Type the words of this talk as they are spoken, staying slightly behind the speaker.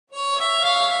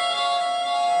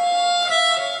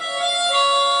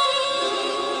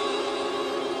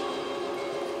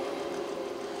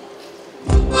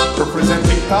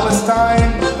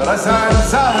Palestine, Razan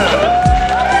Zahir.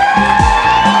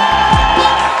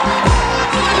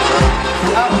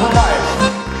 Throughout her life,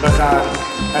 Razan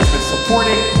has been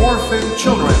supporting orphan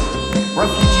children,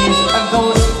 refugees, and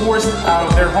those forced out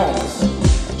of their homes.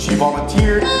 She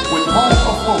volunteered with Home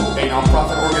of Hope, a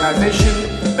non-profit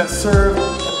organization that served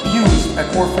abused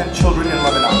and orphaned children in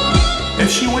Lebanon.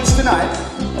 If she wins tonight,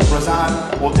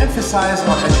 Razan will emphasize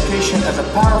on education as a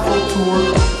powerful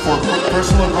tool for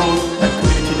personal growth and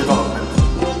community development.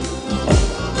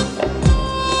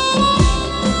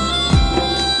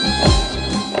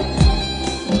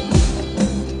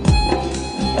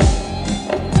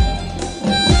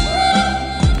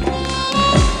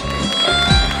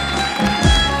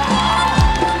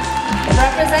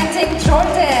 Representing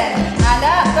Jordan,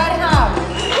 Ala Barham.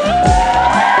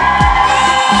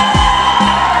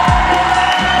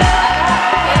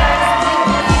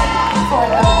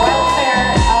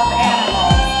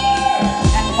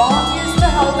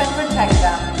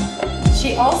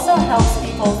 She also helps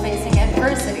people facing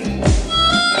adversity.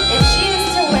 If she is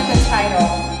to win the title,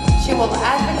 she will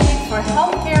advocate for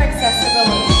healthcare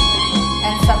accessibility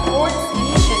and supports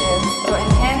initiatives to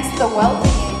enhance the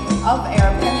well-being of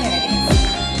Arab communities.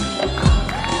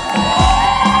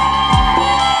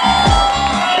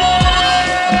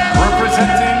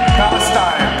 Representing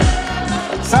Palestine,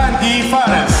 Sandy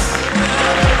Fares.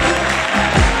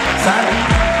 Sandy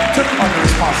took on the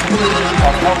responsibility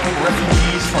of helping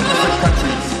refugees from different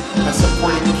countries and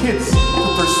supporting kids to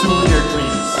pursue their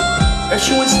dreams. If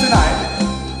she wins tonight,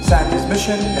 Sandy's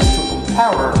mission is to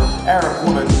empower Arab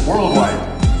women worldwide.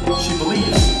 She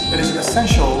believes it is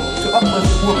essential to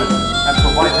uplift women and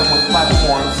provide them with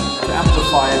platforms to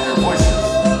amplify their voices.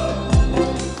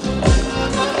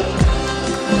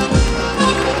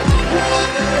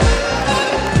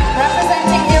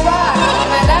 Representing Iraq,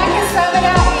 Malak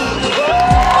Samadai.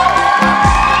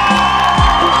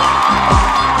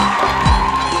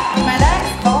 Malak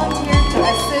volunteered to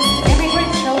assist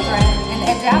immigrant children in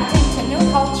adapting to new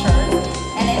cultures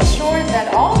and ensure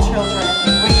that all children,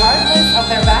 regardless of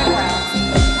their backgrounds,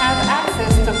 have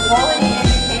access to quality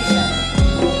education.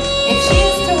 If she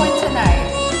is to win tonight,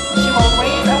 she will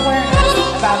raise awareness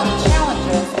about the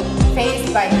challenges faced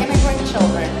by immigrant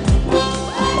children.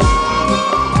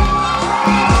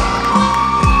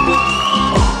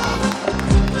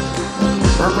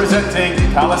 Representing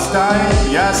Palestine,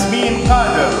 Yasmin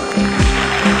Qadir.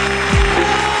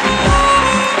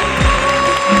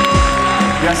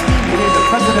 Yasmin became the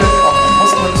president of the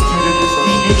Muslim Student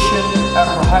Association at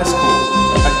her high school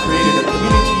and created a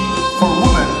community for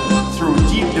women through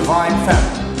Deep Divine Femme,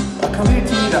 a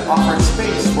community that offered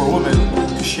space for women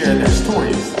to share their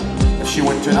stories. If she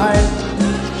wins tonight,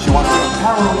 she wants to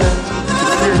empower women to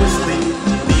fearlessly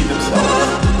lead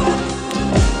themselves.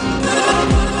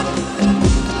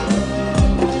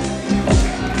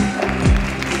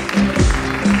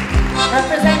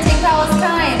 Representing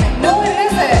Palestine, Noor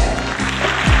Rizk.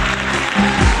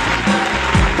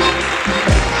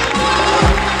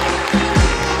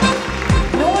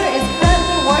 Noor is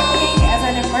currently working as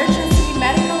an emergency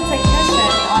medical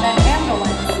technician on an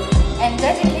ambulance and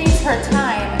dedicates her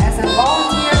time as a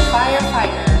volunteer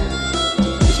firefighter.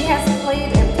 She has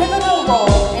played a pivotal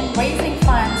role in raising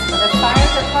funds for the fire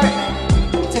department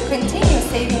to continue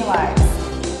saving lives.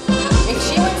 If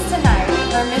she wins tonight,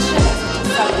 her mission is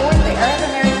to support the Arab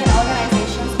American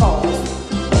organization's goals.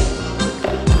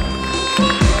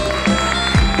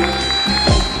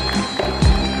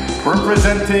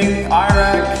 Representing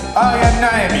Iraq, Aya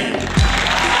Naimi.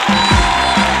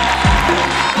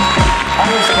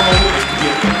 Aya's goal is to be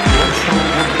an influential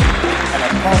woman and a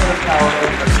positive power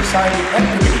in her society and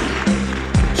community.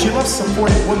 She loves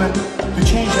supporting women to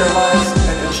change their lives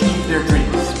and achieve their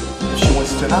dreams. If she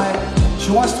wins tonight,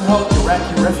 she wants to help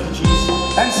Iraqi refugees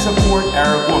and support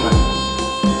Arab women.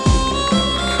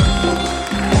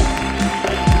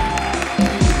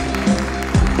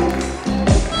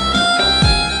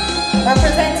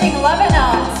 Representing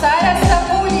Lebanon, Sarah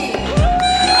Sapouli.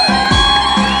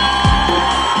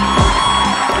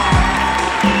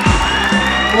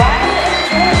 While in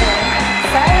Jordan,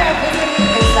 Sarah visited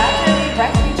the Zachary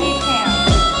refugee camp,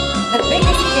 the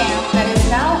biggest camp that is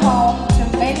now home to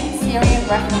many Syrian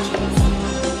refugees,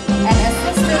 and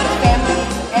assisted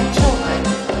families and children.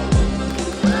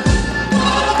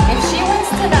 If she wins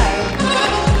tonight,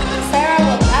 Sarah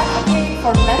will advocate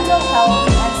for mental health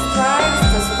and strives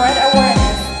to spread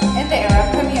awareness in the Arab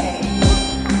community.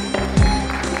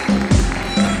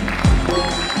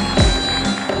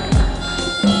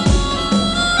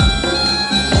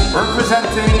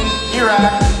 Representing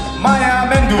Iraq, Maya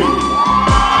Mendoui.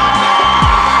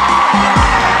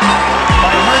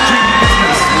 By merging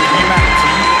business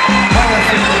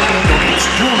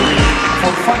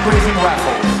fundraising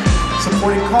raffles,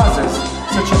 supporting causes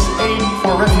such as aid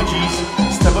for refugees,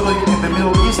 stability in the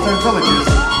Middle Eastern villages,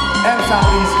 and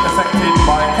families affected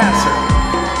by cancer.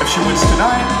 If she wins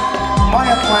tonight,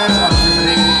 Maya plans on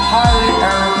visiting highly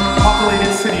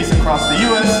Arab-populated cities across the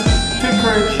U.S. to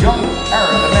encourage young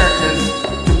Arab Americans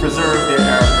to preserve their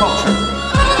Arab culture.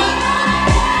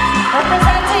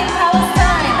 Representing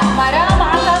Palestine, Maram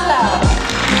Atallah.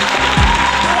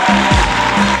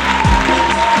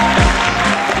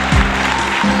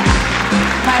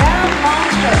 Maram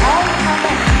launched her own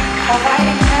company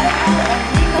providing medical and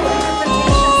legal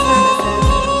interpretation services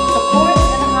to courts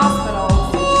and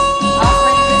hospitals,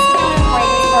 offering discounted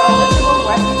rates for eligible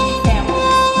refugee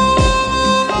families.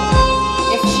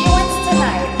 If she wins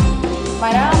tonight,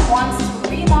 Maram wants to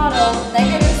remodel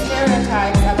negative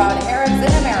stereotypes about Arabs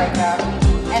in America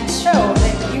and show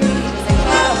that beauty is a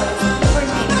catalyst for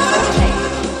meaningful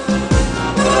change.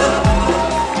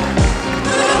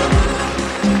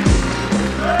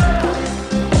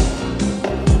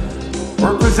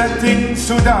 Representing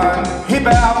Sudan,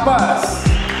 Hiba Abbas.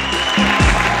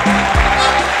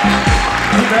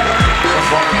 Hiba was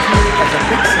volunteering as a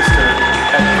big sister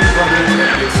at Big Brothers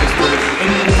and Big Sisters in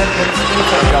Independence in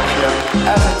Philadelphia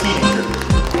as a teenager.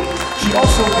 She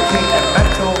also became a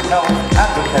mental health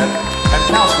advocate and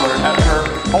counselor at her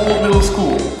old middle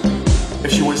school.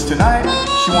 If she wins tonight,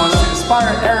 she wants to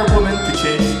inspire Arab women to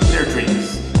chase their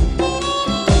dreams.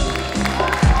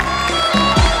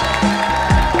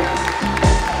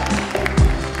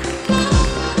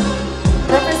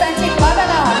 Representing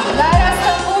Lebanon, Lara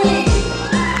Stambouli.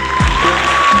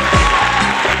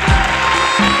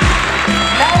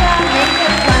 Lara made the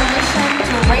transition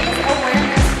to raise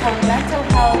awareness for mental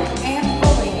health and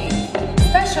bullying,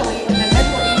 especially in the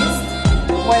Middle East,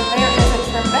 where there is a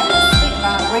tremendous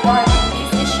stigma regarding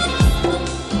these issues.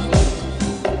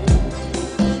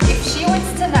 If she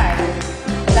wins tonight,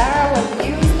 Lara will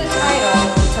use the title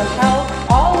to help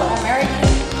all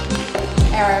American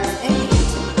Arabs in need.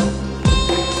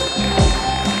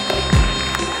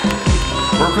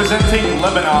 Representing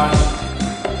Lebanon,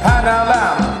 Hannah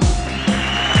Lam.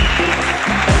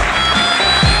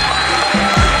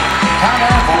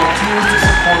 Hannah volunteers to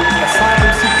support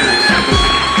asylum seekers in the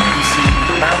D.C.,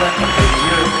 Maryland, and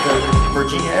the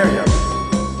Virginia area.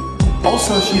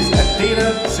 Also, she is a data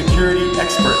security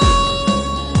expert.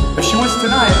 If she wins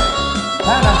tonight,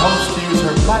 Hannah hopes to use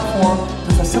her platform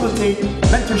to facilitate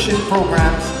mentorship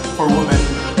programs for women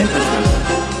in business.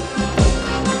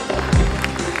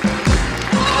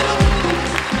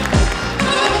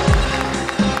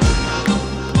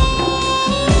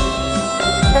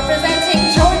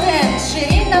 Representing Jordan,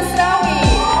 Shireen Nasrawi.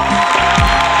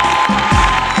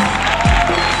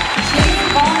 Shireen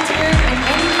volunteered in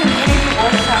many community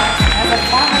workshops as a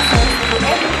pharmacist to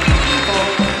educate people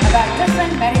about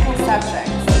different medical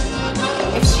subjects.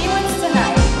 If she wins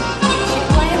tonight, she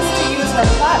plans to use her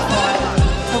platform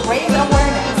to raise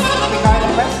awareness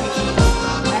regarding refugees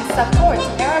and support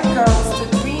Arab girls to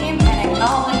dream and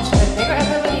acknowledge that their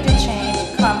ability to change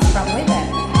comes from within.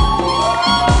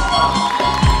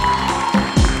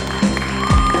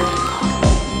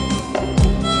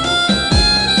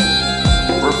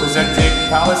 Representing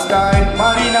Palestine,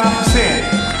 Marina Hussein.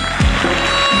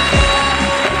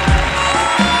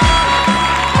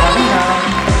 Marina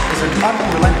is an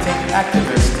unrelenting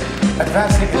activist,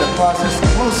 advancing in the process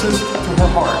closest to her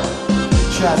heart.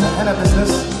 She has a henna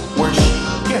business where she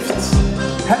gifts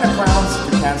henna crowns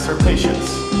to cancer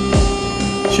patients.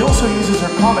 She also uses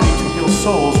her comedy to heal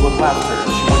souls with laughter.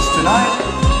 If she wins tonight,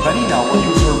 Marina will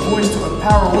use her voice to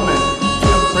empower women to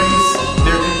embrace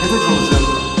their individualism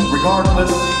regardless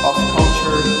of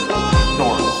culture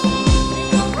norms.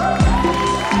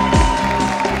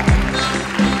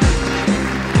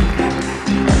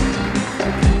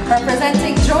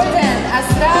 Representing Jordan,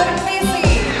 Asrar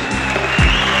Qaisi.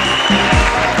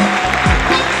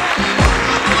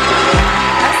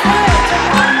 Asrar took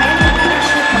on many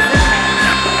leadership positions.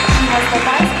 She was the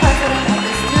vice president of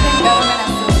the Student Government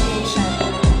Association.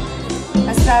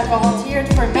 Asrar volunteered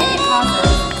for many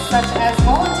causes, such as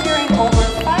volunteering over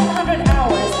 500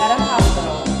 hours at a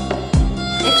hospital.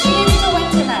 If she is to win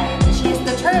tonight, she is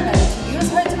determined to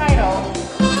use her title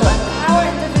to empower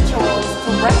individuals to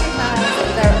recognize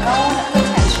their own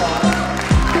potential.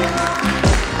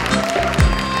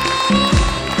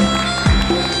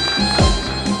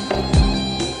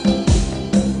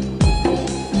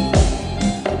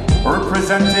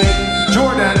 Representing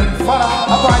Jordan,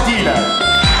 Farah Abu Adila.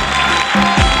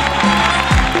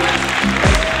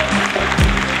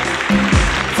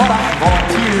 Farah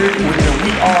volunteered with the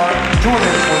We Are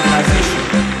Jordan organization,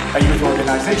 a youth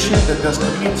organization that does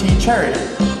community charity.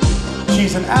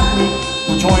 She's an athlete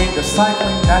who joined the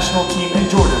cycling national team in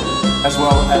Jordan, as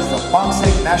well as the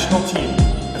boxing national team.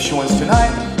 If she wins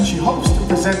tonight, she hopes to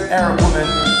present Arab women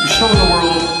to show the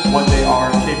world what they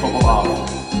are capable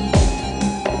of.